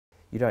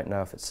You don't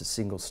know if it's a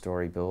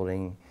single-storey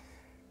building,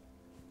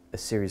 a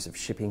series of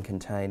shipping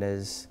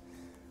containers,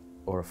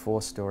 or a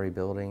 4-storey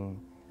building,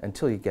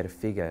 until you get a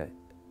figure,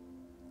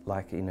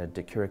 like in a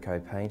De Chirico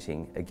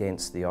painting,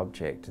 against the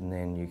object, and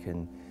then you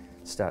can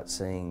start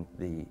seeing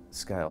the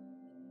scale.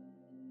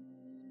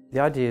 The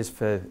ideas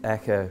for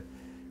ACCA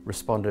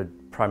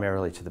responded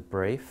primarily to the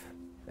brief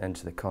and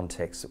to the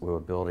context that we were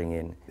building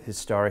in.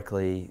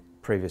 Historically,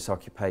 previous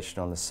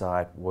occupation on the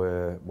site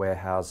were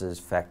warehouses,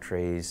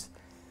 factories,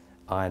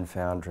 iron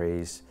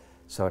foundries,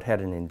 so it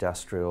had an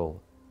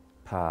industrial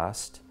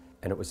past,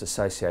 and it was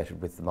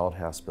associated with the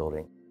Malthouse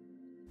building.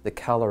 The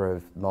colour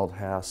of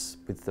Malthouse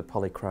with the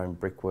polychrome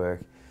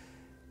brickwork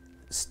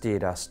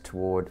steered us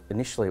toward,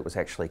 initially it was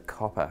actually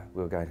copper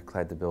we were going to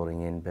clad the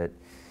building in, but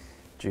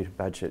due to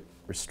budget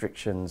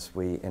restrictions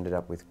we ended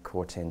up with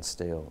Corten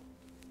steel.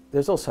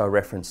 There's also a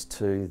reference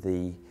to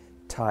the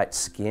tight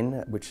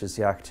skin, which is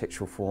the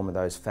architectural form of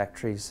those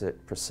factories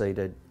that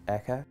preceded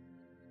ACCA.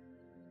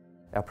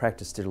 Our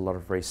practice did a lot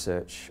of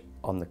research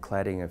on the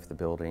cladding of the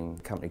building,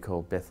 a company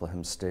called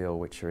Bethlehem Steel,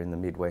 which are in the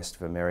Midwest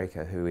of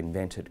America, who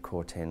invented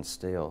Corten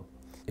steel.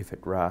 If it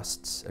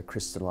rusts, a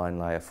crystalline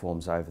layer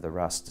forms over the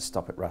rust to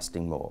stop it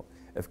rusting more.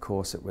 Of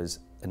course, it was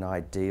an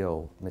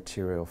ideal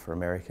material for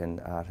American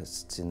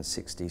artists in the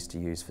 60s to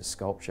use for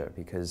sculpture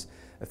because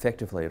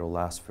effectively it'll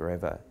last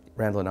forever.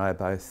 Randall and I are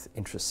both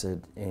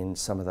interested in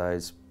some of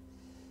those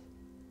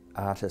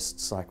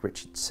artists like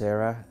Richard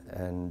Serra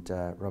and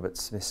Robert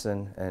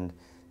Smithson, and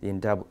the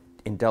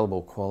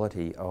indelible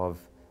quality of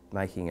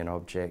making an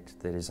object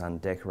that is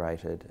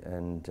undecorated.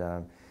 And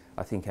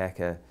I think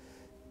ACCA,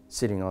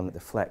 sitting on the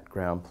flat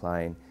ground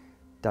plane,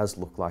 does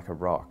look like a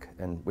rock,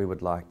 and we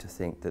would like to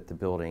think that the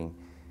building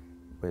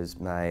was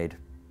made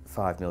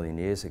 5 million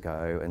years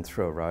ago and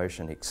through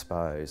erosion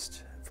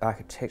exposed.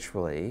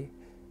 Architecturally,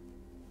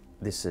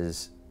 this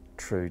is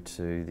true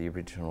to the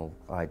original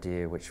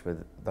idea, which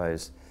were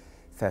those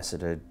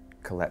faceted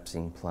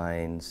collapsing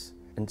planes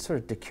and sort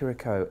of De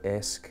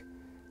Chirico-esque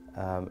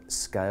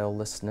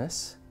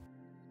scalelessness.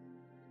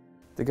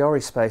 The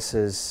gallery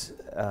spaces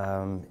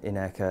in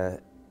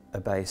ACCA are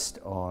based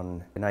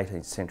on an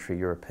 18th century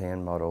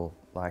European model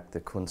like the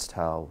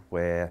Kunsthalle,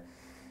 where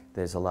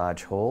there's a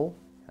large hall,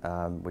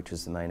 which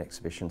is the main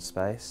exhibition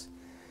space,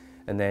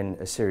 and then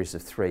a series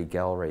of 3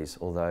 galleries,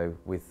 although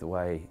with the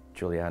way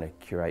Juliana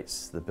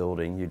curates the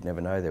building, you'd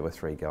never know there were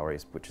 3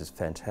 galleries, which is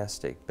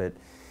fantastic. But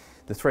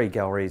the 3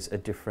 galleries are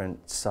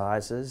different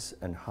sizes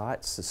and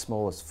heights. The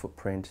smallest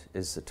footprint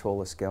is the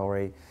tallest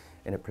gallery,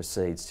 and it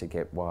proceeds to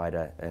get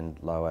wider and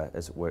lower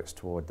as it works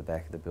toward the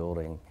back of the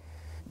building.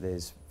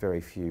 There's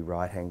very few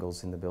right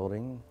angles in the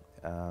building,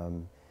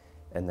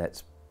 and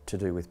that's to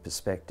do with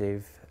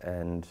perspective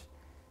and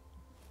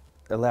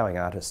allowing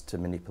artists to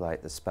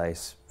manipulate the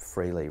space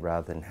freely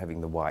rather than having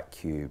the white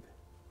cube,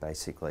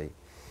 basically.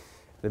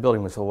 The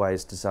building was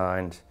always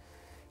designed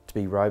to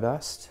be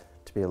robust,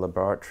 to be a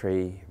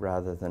laboratory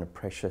rather than a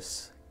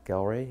precious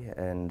gallery,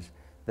 and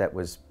that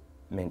was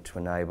meant to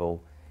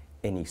enable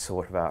any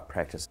sort of art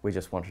practice. We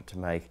just wanted to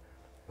make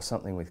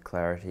something with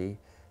clarity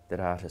that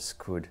artists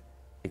could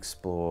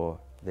explore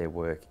their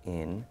work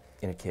in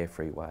a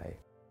carefree way.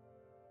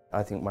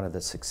 I think one of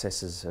the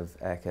successes of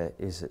ACCA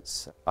is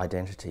its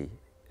identity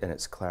and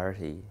its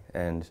clarity,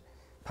 and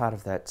part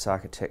of that's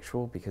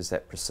architectural because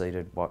that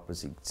preceded what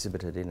was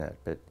exhibited in it,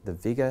 but the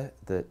vigour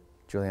that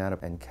Juliana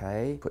and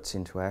Kay puts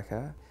into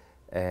ACCA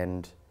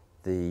and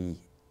the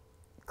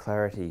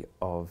clarity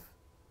of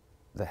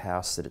the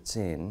house that it's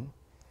in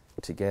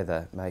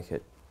together make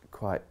it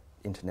quite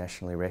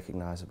internationally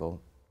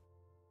recognisable.